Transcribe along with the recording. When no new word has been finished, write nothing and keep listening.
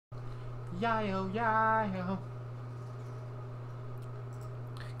Yi-yo.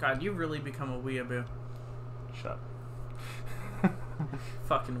 God, you've really become a weeaboo. Shut up.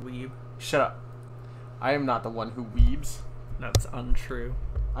 Fucking weeb. Shut up. I am not the one who weebs. That's untrue.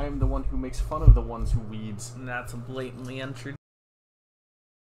 I am the one who makes fun of the ones who weebs. And that's blatantly untrue.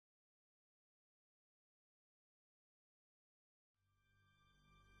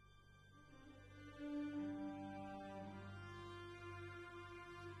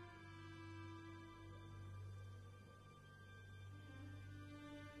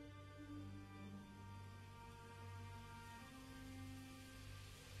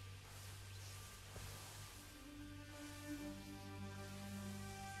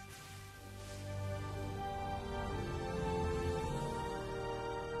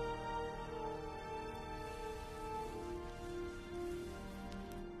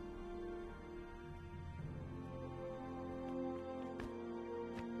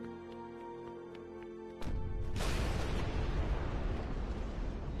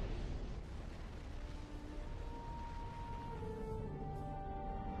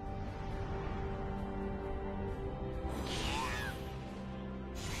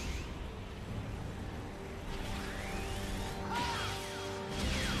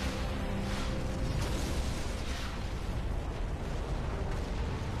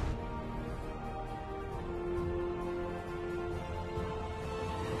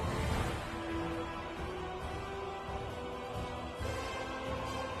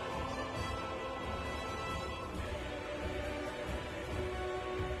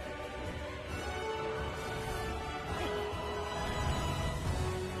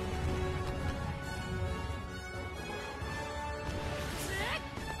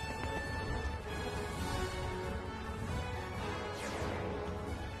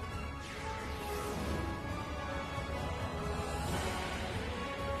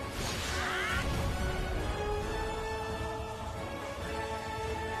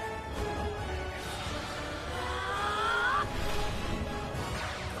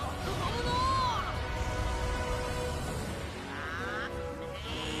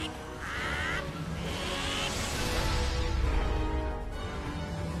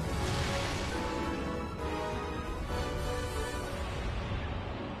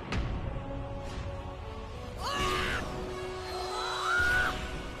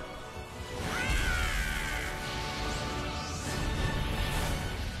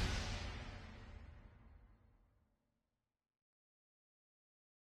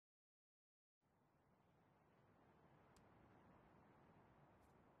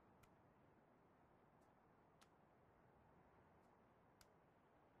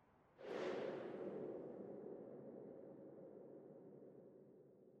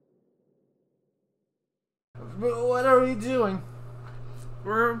 What are we doing?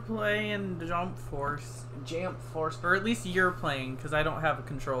 We're playing Jump Force. Jump Force. Or at least you're playing, because I don't have a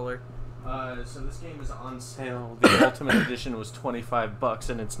controller. So this game is on sale. The Ultimate Edition was $25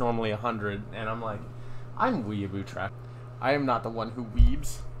 and it's normally $100. And I'm like, I'm weeaboo trapped. I am not the one who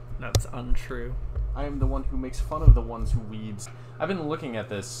weebs. That's untrue. I am the one who makes fun of the ones who weebs. I've been looking at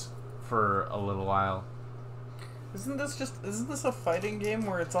this for a little while. Isn't this a fighting game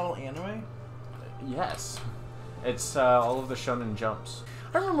where it's all anime? Yes. It's all of the shonen jumps.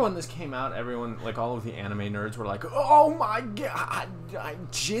 I remember when this came out, everyone, like all of the anime nerds were like, oh my god, I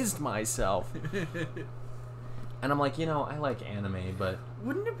jizzed myself. And I'm like, you know, I like anime, but...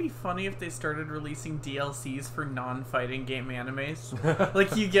 Wouldn't it be funny if they started releasing DLCs for non-fighting game animes?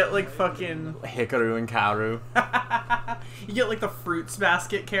 Like, you get, like, fucking... Hikaru and Kaoru. You get, like, the Fruits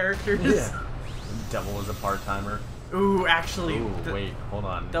Basket characters. Yeah. Devil is a part-timer. Ooh, actually... Ooh, wait, hold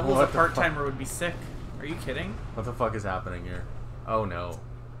on. Devil is a part-timer would be sick. Are you kidding? What the fuck is happening here? Oh, no.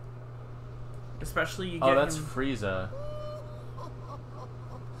 Especially you get Oh, that's him... Frieza.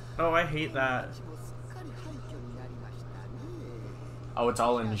 Oh, I hate that. Oh, it's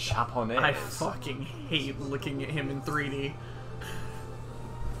all in Japanese. I fucking hate looking at him in 3D.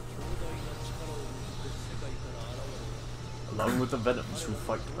 Along with the Venoms who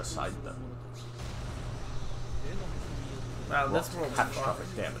fight beside them. Wow, this world's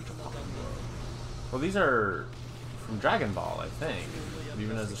catastrophic damage upon the world. Well, these are from Dragon Ball, I think.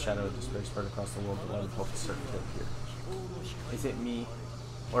 Even as the shadow of despair spread across the world, the light of hope is certain to appear. Is it me?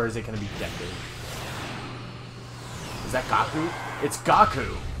 Or is it going to be Deku? Is that Gaku? It's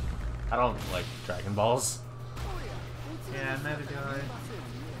Gaku! I don't like Dragon Balls. Yeah, neither do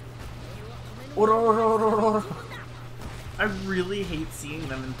I. I really hate seeing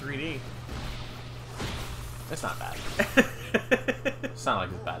them in 3D. It's not bad. It's not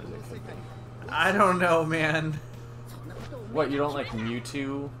like as bad as it could be. I don't know, man. What, you don't like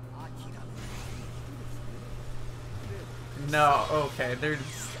Mewtwo No, okay, there's...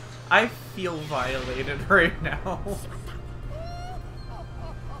 I feel violated right now.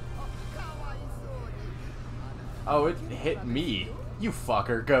 Oh, it hit me. You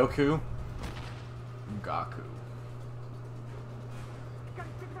fucker, Goku. Gaku.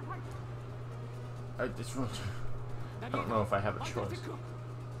 I don't know if I have a choice.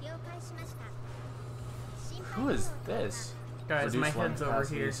 Who is this? Guys, my head's over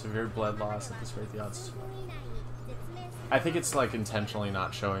here. Severe blood loss at this rate. The odds. I think it's like intentionally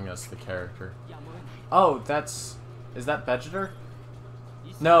not showing us the character. Oh, that's... Is that Vegeta?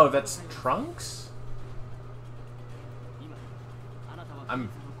 No, that's Trunks? I'm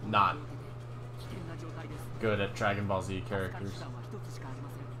not good at Dragon Ball Z characters.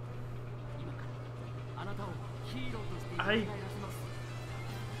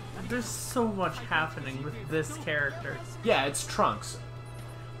 There's so much happening with this character. Yeah, it's Trunks.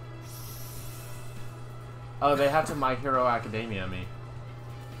 Oh, they have to My Hero Academia me.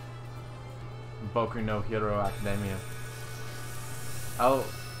 Boku no Hero Academia. Oh,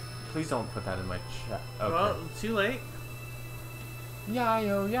 please don't put that in my chat. Okay. Well, too late.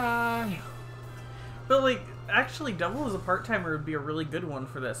 Yayo, yayo. But, like, actually, Double as a part-timer would be a really good one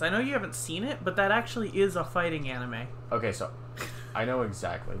for this. I know you haven't seen it, but that actually is a fighting anime. Okay, so I know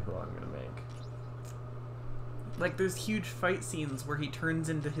exactly who I'm gonna make. Like, there's huge fight scenes where he turns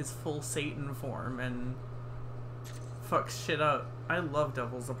into his full Satan form and fucks shit up. I love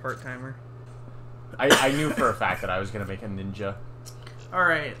Double as a part-timer. I knew for a fact that I was gonna make a ninja.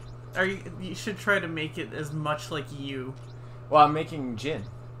 Alright. You should try to make it as much like you. Well, I'm making Jin.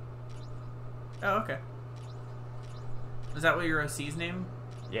 Oh, okay. Is that what your OC's name?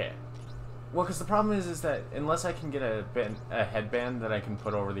 Yeah. Well, because the problem is that unless I can get a headband that I can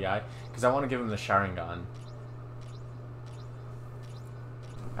put over the eye, because I want to give him the Sharingan.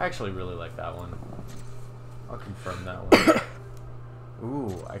 I actually really like that one. I'll confirm that one.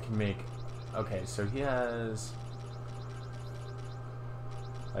 Ooh, I can make... Okay, so he has...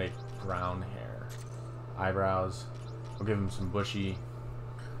 like, brown hair. Eyebrows. We'll give him some bushy...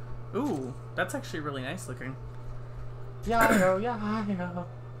 Ooh, that's actually really nice looking. Yayo, yayo.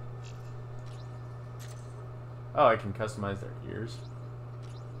 Oh, I can customize their ears.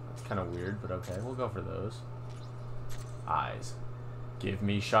 That's kind of weird, but okay, we'll go for those. Eyes. Give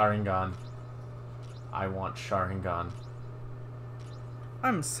me Sharingan. I want Sharingan.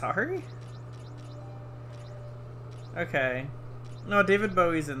 I'm sorry? Okay. No, David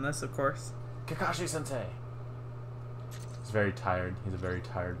Bowie's in this, of course. Kakashi-sensei. He's very tired. He's a very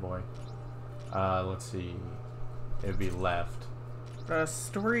tired boy. Let's see. It would be left.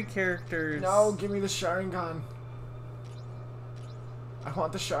 Story characters. No, give me the Sharingan. I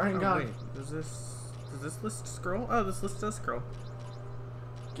want the Sharingan. Oh, wait. Does this list scroll? Oh, this list does scroll.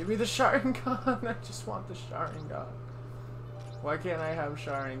 Give me the Sharingan. I just want the Sharingan. Why can't I have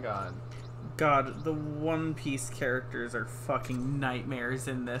Sharingan? God, the One Piece characters are fucking nightmares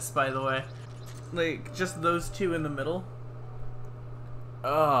in this, by the way. Like, just those two in the middle.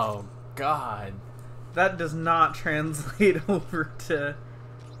 Oh, God. That does not translate over to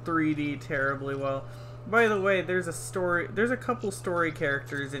 3D terribly well. By the way, there's a couple story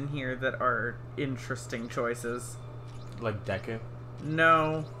characters in here that are interesting choices. Like Deku?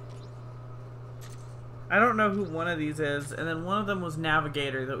 No. I don't know who one of these is, and then one of them was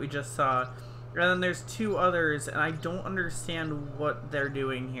Navigator that we just saw. And then there's two others, and I don't understand what they're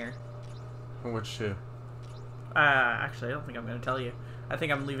doing here. Which two? Actually, I don't think I'm going to tell you. I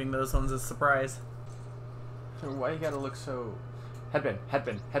think I'm leaving those ones as a surprise. Why you gotta look so... Headband,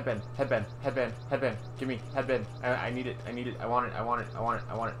 headband, headband, headband, headband, headband. Give me headband. I need it, I need it. I want it, I want it, I want it,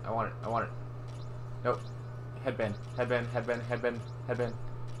 I want it, I want it, I want it. Nope. Headband, headband, headband, headband, headband.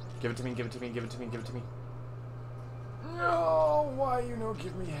 Give it to me, give it to me, give it to me, give it to me. No, why you no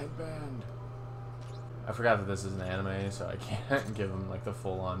give me headband? I forgot that this is an anime, so I can't give him like the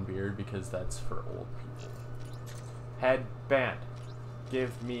full-on beard because that's for old people. Headband.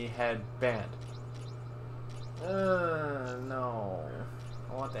 Give me headband. No.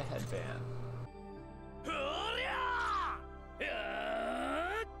 I want the headband.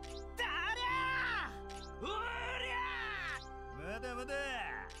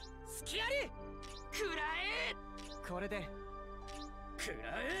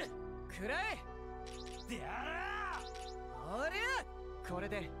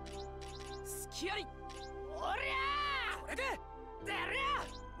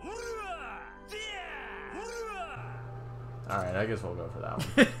 Alright, I guess we'll go for that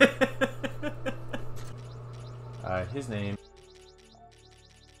one. His name.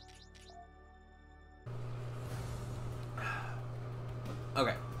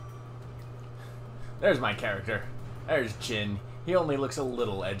 Okay. There's my character. There's Jin. He only looks a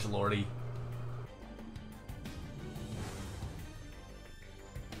little edgelordy.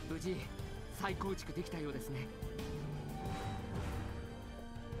 無事再構築できたようですね。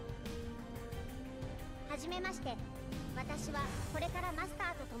はじめまして。私はこれからマスタ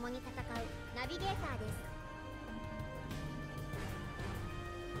ーと共に戦うナビゲーターで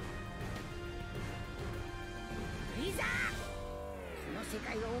す。いざ！この世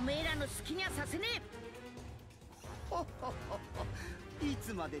界はおめえらの好きにはさせねえ。ほほほほ。い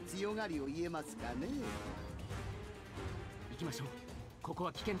つまで強がりを言えますかね。行きましょう。ここ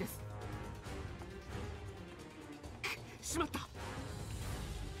は危険です。しまった。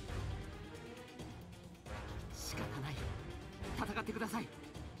仕方ない。戦ってください。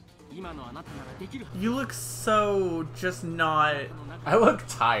今のあなたならできる。You look so just not. I look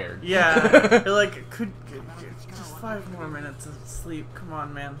tired. Yeah, you're like just 5 more minutes of sleep. Come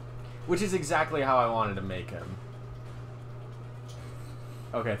on, man. Which is exactly how I wanted to make him.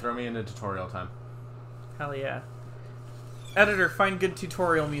 Okay, throw me into tutorial time. Hell yeah. Editor, find good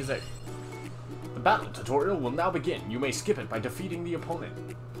tutorial music. The battle tutorial will now begin. You may skip it by defeating the opponent.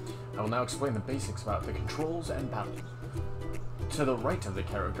 I will now explain the basics about the controls and battle. To the right of the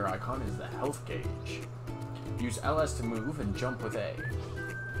character icon is the health gauge. Use LS to move and jump with A.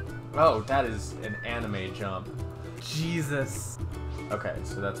 Oh, that is an anime jump. Jesus. Okay,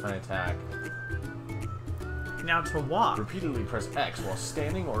 so that's my attack. Now to walk. Repeatedly press X while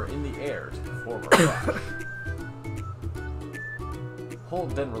standing or in the air to perform a rush.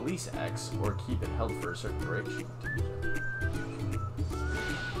 Hold, then release X, or keep it held for a certain duration.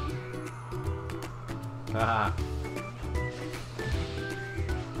 Haha.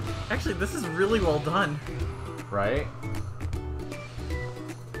 Actually, this is really well done. Right?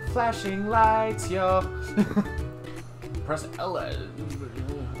 Flashing lights, yo! Press LS.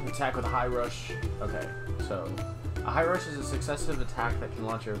 Attack with a high rush. Okay, so a high rush is a successive attack that can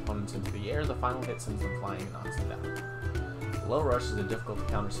launch your opponents into the air. The final hit sends them flying and knocks them down. Low rush is a difficult to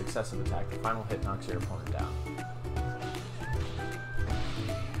counter successive attack. The final hit knocks your opponent down.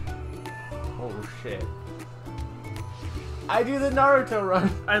 Oh shit. I do the Naruto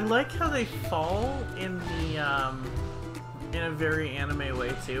run! I like how they fall in the, in a very anime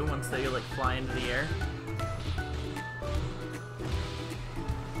way too, once they, like, fly into the air.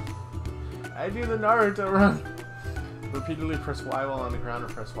 I do the Naruto run! Repeatedly press Y while on the ground or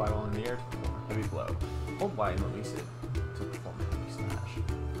press Y while in the air to perform a heavy blow. Hold Y and release it to perform a heavy smash.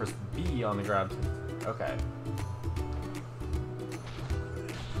 Press B on the ground to... Okay.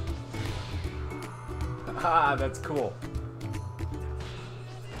 Ah, that's cool.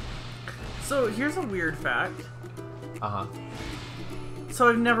 So, here's a weird fact. Uh-huh. So,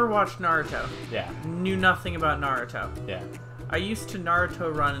 I've never watched Naruto. Yeah. Knew nothing about Naruto. Yeah. I used to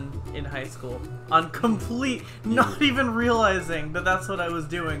Naruto run in high school on complete, not even realizing that that's what I was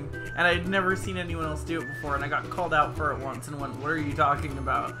doing, and I'd never seen anyone else do it before, and I got called out for it once and went, "What are you talking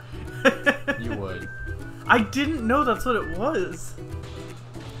about?" You would. I didn't know that's what it was.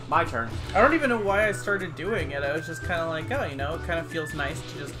 My turn. I don't even know why I started doing it. I was just kind of like, oh, you know, it kind of feels nice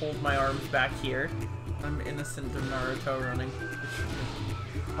to just hold my arms back here. I'm innocent of Naruto running.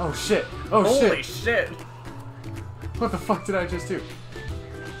 Oh shit! Oh Holy shit! shit! What the fuck did I just do?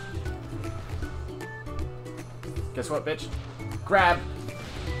 Guess what, bitch? Grab!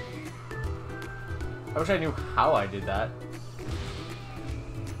 I wish I knew how I did that.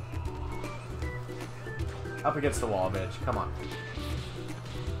 Up against the wall, bitch. Come on.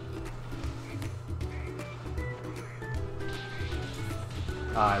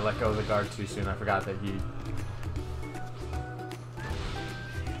 I let go of the guard too soon. I forgot that he...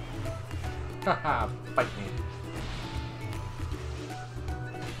 Haha, fight me.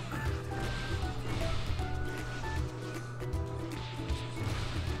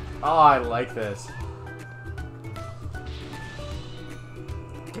 Oh, I like this.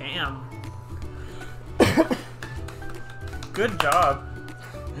 Damn. Good job.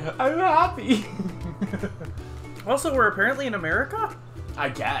 I'm happy. Also, we're apparently in America? I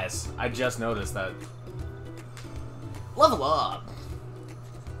guess. I just noticed that. Level up.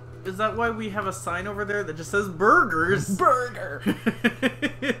 Is that why we have a sign over there that just says burgers? Burger.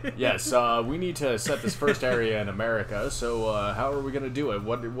 Yes, we need to set this first area in America, so how are we going to do it?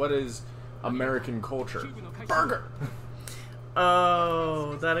 What is American culture? Burger.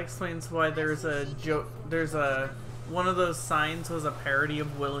 Oh, that explains why there's a joke. There's a... One of those signs was a parody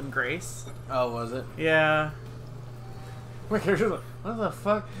of Will and Grace. Oh, was it? Yeah. Wait, what the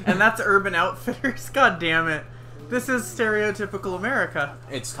fuck? And that's Urban Outfitters. God damn it. This is stereotypical America.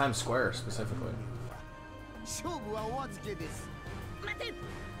 It's Times Square, specifically. 勝負はお預けです。待て。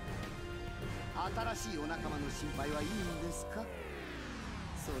新しいお仲間の心配はいいんですか？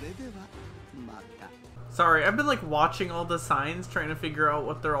それではまた。 Sorry, I've been like watching all the signs, trying to figure out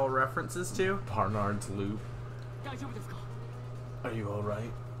what they're all references to. Barnard's Loop. 大丈夫ですか？ Are you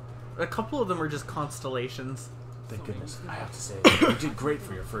alright? A couple of them are just constellations. Thank goodness. I have to say, you did great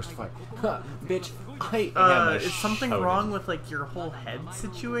for your first fight. Bitch, I am a is something shonen. wrong with like your whole head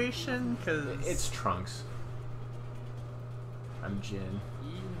situation? Cause It's Trunks. I'm Jin. い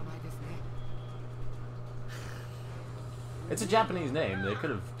い名前ですね。 It's a Japanese name. They could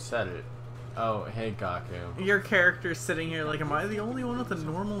have said it. Oh, hey Gaku. your character's sitting here like, am I the only one with a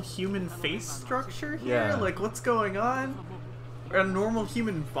normal human face structure here? Yeah. Like, what's going on? A normal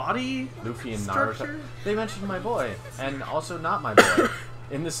human body Luffy and structure? Naruto. They mentioned my boy, and also not my boy,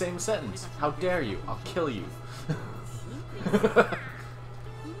 in the same sentence. How dare you? I'll kill you.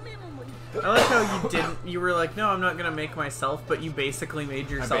 I like how you didn't. You were like, no, I'm not gonna make myself, but you basically made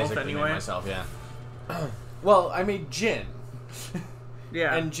I yourself basically anyway. made myself, yeah. Well, I made Jin.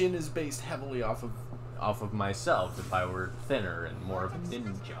 Yeah. And Jin is based heavily off of myself. If I were thinner and more of a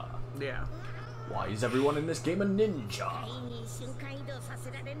ninja. Yeah. Why is everyone in this game a ninja? 瞬間移動させ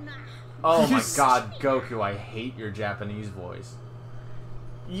られんな。 Oh my god, Goku, I hate your Japanese voice.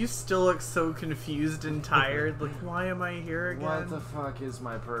 You still look so confused and tired. Like, why am I here again? What the fuck is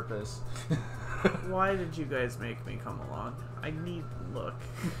my purpose? Why did you guys make me come along? I need look.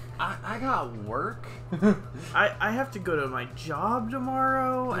 I got work. I have to go to my job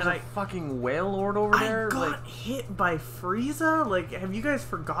tomorrow, There's and a fucking whale lord over there. I got like, hit by Frieza. Like, have you guys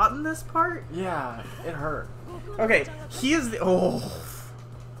forgotten this part? yeah, it hurt. Okay, he is the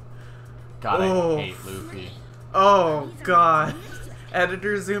God, Oh. I hate Luffy. oh god.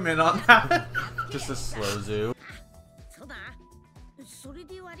 Editor, zoom in on that. Just a slow zoom. そうだ。それ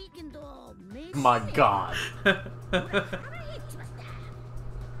で悪いけど、My god.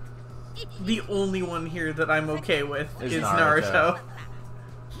 The only one here that I'm okay with Is is Naruto. Naruto.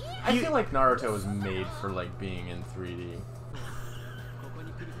 I feel like Naruto was made for like being in 3D.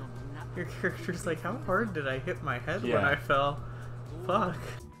 Your character's like, how hard did I hit my head when Yeah. I fell? Fuck.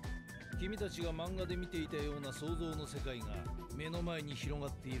 君たちが漫画で見ていたような想像の世界が目の前に広が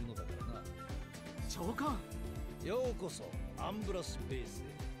っているのだからな。長官。ようこそアンブラスベースへ。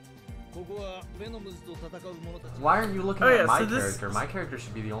ここはベノムズと戦う者たち。 Why aren't you looking Oh, at yeah, my so this- character? My character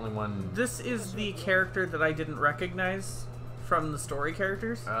should be the only one. This is the character that I didn't recognize from the story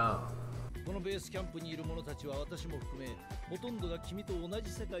characters. Oh. このベースキャンプにいる者たちは私も含めほとんどが君と同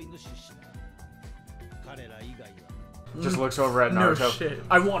じ世界の出身だ。彼ら以外は Just looks over at No Naruto. shit.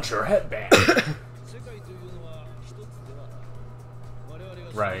 I want your headband. 世界というのは一つではない。我々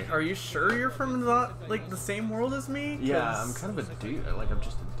が Right. Are you sure you're from the same world as me? Yeah, 'Cause- I'm kind of a dude. Like, I'm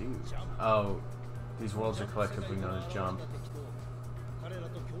just a dude. Oh, these worlds are collectively known as Jump. 彼ら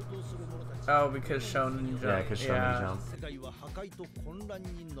と共闘する者たち。 Oh, because Shonen Jump. Yeah, because Shonen Jump. 世界は破壊と混乱に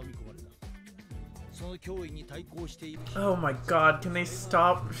飲み込まれた。その脅威に対抗している。 Oh my god, can they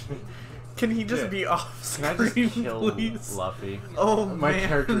stop? Can he just Yeah. be off Can I just screen, kill please? Luffy? Oh My man.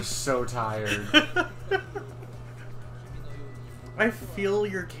 character's so tired. I feel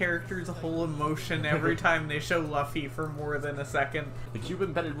your character's whole emotion every time they show Luffy for more than a second. The cube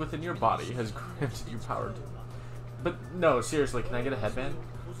embedded within your body has granted you power to... But no, seriously, can I get a headband?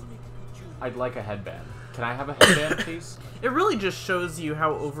 I'd like a headband. Can I have a headband, please? It really just shows you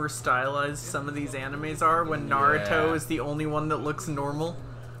how over stylized some of these animes are when Naruto Yeah. is the only one that looks normal.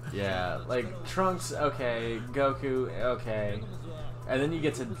 Yeah, like, Trunks, okay, Goku, okay. And then you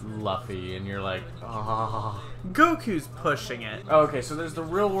get to Luffy, and you're like, oh. Goku's pushing it. Okay, so there's the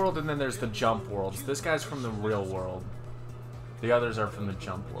real world, and then there's the Jump worlds. This guy's from the real world. The others are from the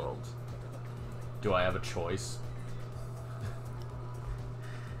Jump world. Do I have a choice?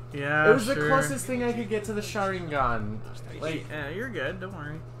 Yeah, It was sure. the closest thing I could get to the Sharingan. Like, Yeah, you're good, don't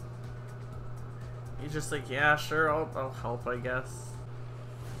worry. He's just like, yeah, sure, I'll help, I guess.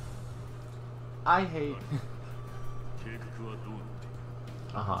 I hate...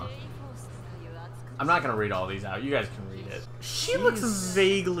 Uh-huh. I'm not gonna read all these out. You guys can read it. She looks Jeez.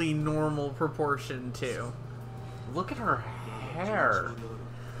 vaguely normal proportion, too. Look at her hair.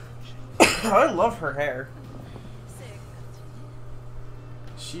 I love her hair.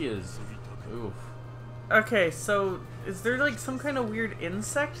 She is... Oof. Okay, so is there like some kind of weird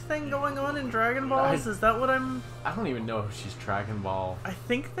insect thing going on in Dragon Balls? Is that what I'm... I don't even know if she's Dragon Ball. I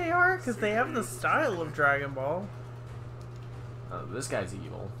think they are, because they have the style of Dragon Ball. This guy's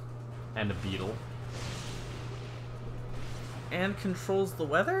evil. And a beetle. And controls the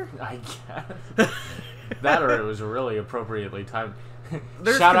weather? I guess. That or it was really appropriately timed.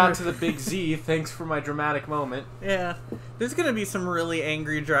 Shout out to the Big Z. Thanks for my dramatic moment. Yeah. There's gonna be some really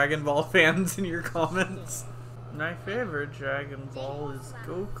angry Dragon Ball fans in your comments. My favorite Dragon Ball is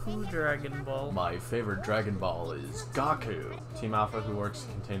Goku Dragon Ball. My favorite Dragon Ball is Gaku. Team Alpha, who works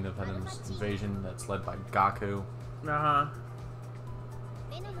to contain the Venom's invasion, that's led by Gaku.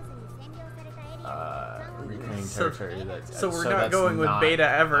 Reclaiming territory. So we're not going with Beta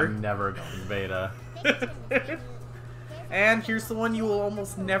ever. I'm never going Beta. And here's the one you will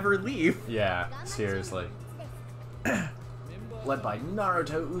almost never leave. Yeah, seriously. Led by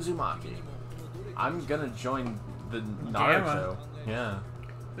Naruto Uzumaki. I'm gonna join the Naruto. Yeah.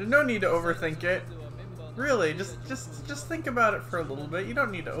 There's no need to overthink it. Really, just think about it for a little bit. You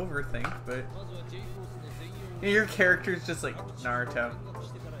don't need to overthink, but your character's just like Naruto.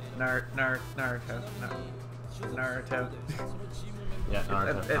 Naruto. Yeah,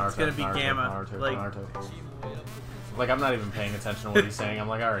 Naruto. It's gonna be Gamma. Naruto. Like, I'm not even paying attention to what he's saying. I'm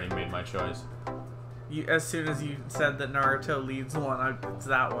like, I already made my choice. As soon as you said that Naruto leads one, it's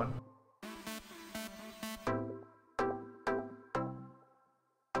that one.